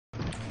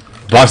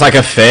Box like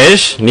a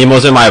fish.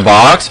 Nemo's in my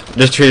box.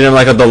 Just treat him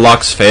like a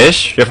deluxe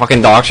fish. You're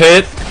fucking dog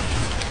shit.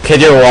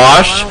 Kid, you're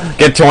washed.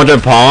 Get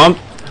 200 pump.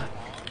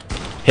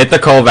 Hit the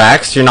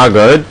Kovacs. You're not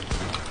good.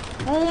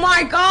 Oh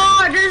my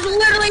god, there's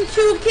literally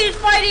 2 kids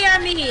fighting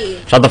at me.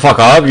 Shut the fuck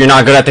up. You're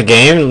not good at the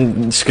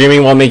game.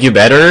 Screaming won't make you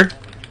better.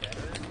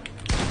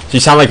 You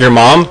sound like your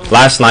mom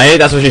last night.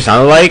 That's what she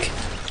sounded like.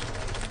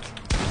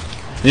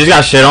 You just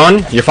got shit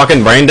on. You're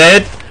fucking brain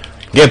dead.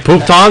 Get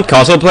pooped on.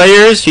 Console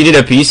players. You need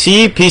a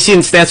PC.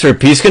 PC stands for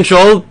peace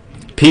control.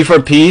 P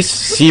for peace.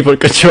 C for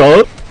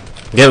control.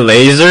 Get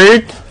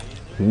lasered.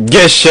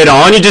 Get shit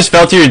on. You just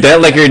fell to your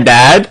death like your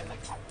dad.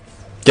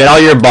 Get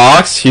out your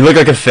box. You look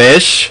like a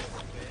fish.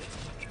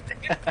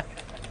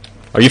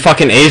 Are you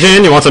fucking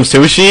Asian? You want some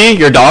sushi?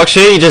 You're dog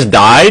shit. You just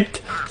died.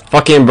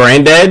 Fucking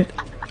brain dead.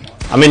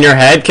 I'm in your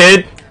head,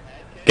 kid.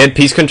 Get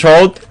peace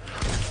controlled.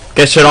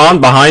 Get shit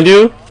on behind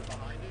you.